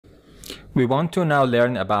We want to now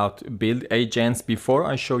learn about build agents. Before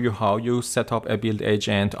I show you how you set up a build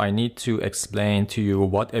agent, I need to explain to you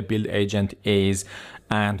what a build agent is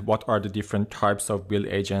and what are the different types of build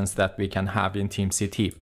agents that we can have in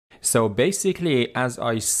TeamCity. So basically, as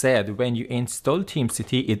I said, when you install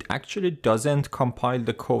TeamCity, it actually doesn't compile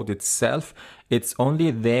the code itself. It's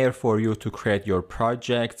only there for you to create your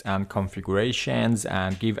projects and configurations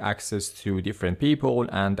and give access to different people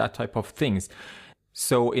and that type of things.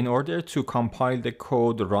 So in order to compile the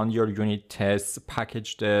code, run your unit tests,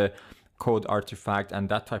 package the code artifact and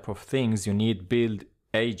that type of things, you need build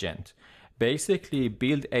agent. Basically,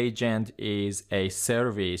 build agent is a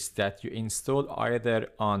service that you install either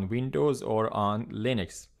on Windows or on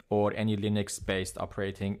Linux or any Linux-based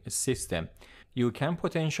operating system. You can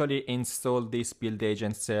potentially install this build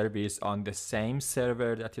agent service on the same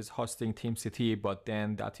server that is hosting TeamCity, but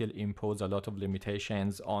then that will impose a lot of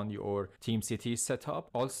limitations on your TeamCity setup.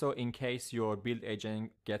 Also, in case your build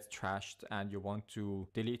agent gets trashed and you want to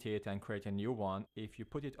delete it and create a new one, if you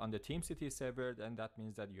put it on the TeamCity server, then that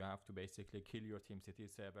means that you have to basically kill your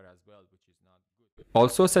TeamCity server as well, which is not good.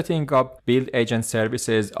 Also, setting up build agent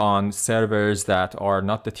services on servers that are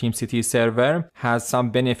not the TeamCity server has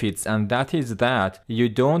some benefits, and that is that you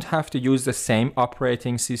don't have to use the same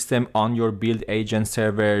operating system on your build agent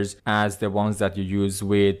servers as the ones that you use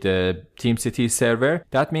with the TeamCity server.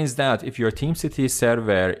 That means that if your TeamCity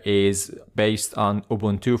server is based on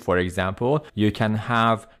Ubuntu, for example, you can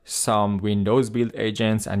have some Windows build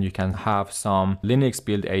agents and you can have some Linux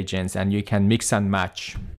build agents, and you can mix and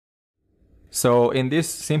match. So in this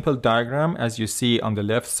simple diagram, as you see on the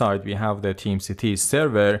left side, we have the TeamCity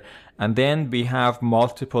server, and then we have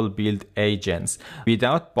multiple build agents.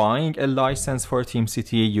 Without buying a license for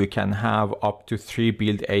TeamCity, you can have up to 3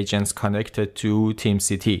 build agents connected to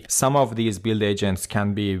TeamCity. Some of these build agents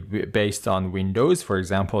can be based on Windows. For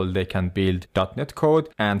example, they can build .NET code,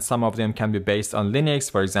 and some of them can be based on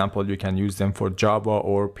Linux. For example, you can use them for Java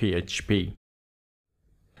or PHP.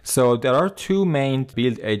 So there are 2 main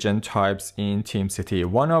build agent types in TeamCity.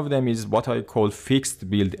 One of them is what I call fixed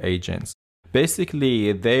build agents.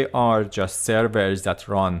 Basically, they are just servers that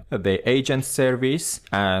run the agent service,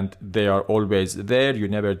 and they are always there. You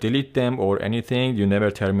never delete them or anything. You never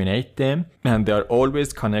terminate them, and they are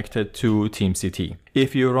always connected to TeamCity.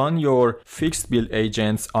 If you run your fixed build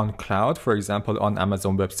agents on cloud, for example, on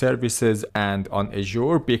Amazon Web Services and on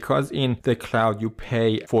Azure, because in the cloud you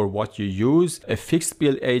pay for what you use, a fixed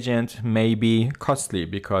build agent may be costly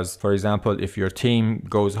because, for example, if your team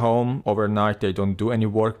goes home overnight, they don't do any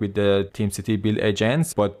work with the TeamCity build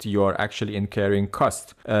agents, but you are actually incurring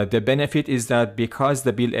cost. The benefit is that because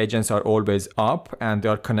the build agents are always up and they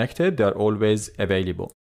are connected, they are always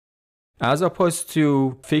available. As opposed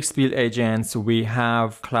to fixed build agents, we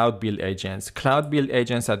have cloud build agents. Cloud build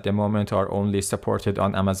agents at the moment are only supported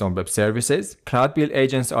on Amazon Web Services. Cloud build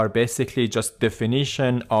agents are basically just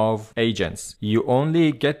definition of agents. You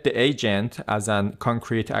only get the agent as a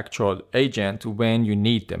concrete actual agent when you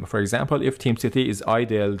need them. For example, if TeamCity is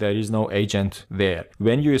idle, there is no agent there.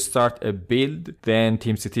 When you start a build, then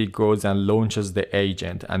TeamCity goes and launches the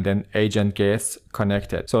agent, and then agent gets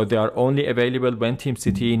connected. So they are only available when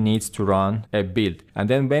TeamCity needs to run a build. And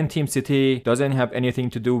then when TeamCity doesn't have anything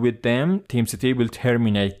to do with them, TeamCity will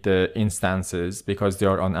terminate the instances because they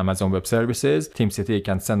are on Amazon Web Services. TeamCity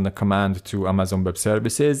can send a command to Amazon Web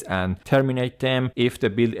Services and terminate them if the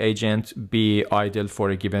build agent be idle for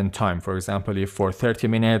a given time. For example, if for 30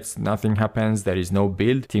 minutes nothing happens, there is no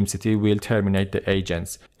build, TeamCity will terminate the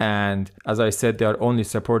agents. And as I said, they are only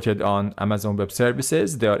supported on Amazon Web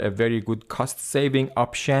Services. They are a very good cost-saving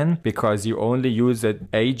option because you only use an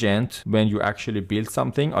agent when you actually build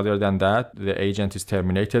something. Other than that, the agent is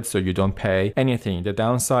terminated, so you don't pay anything. The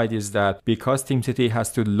downside is that because TeamCity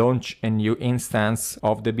has to launch a new instance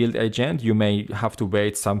of the build agent, you may have to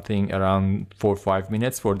wait something around 4 or 5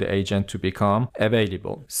 minutes for the agent to become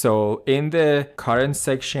available. So in the current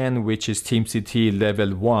section, which is TeamCity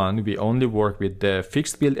level 1, we only work with the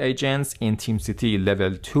fixed build agents. In TeamCity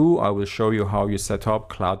level 2, I will show you how you set up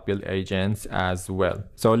cloud build agents as well.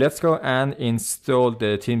 So let's go and install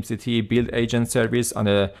the TeamCity build agent service on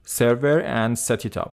a server and set it up.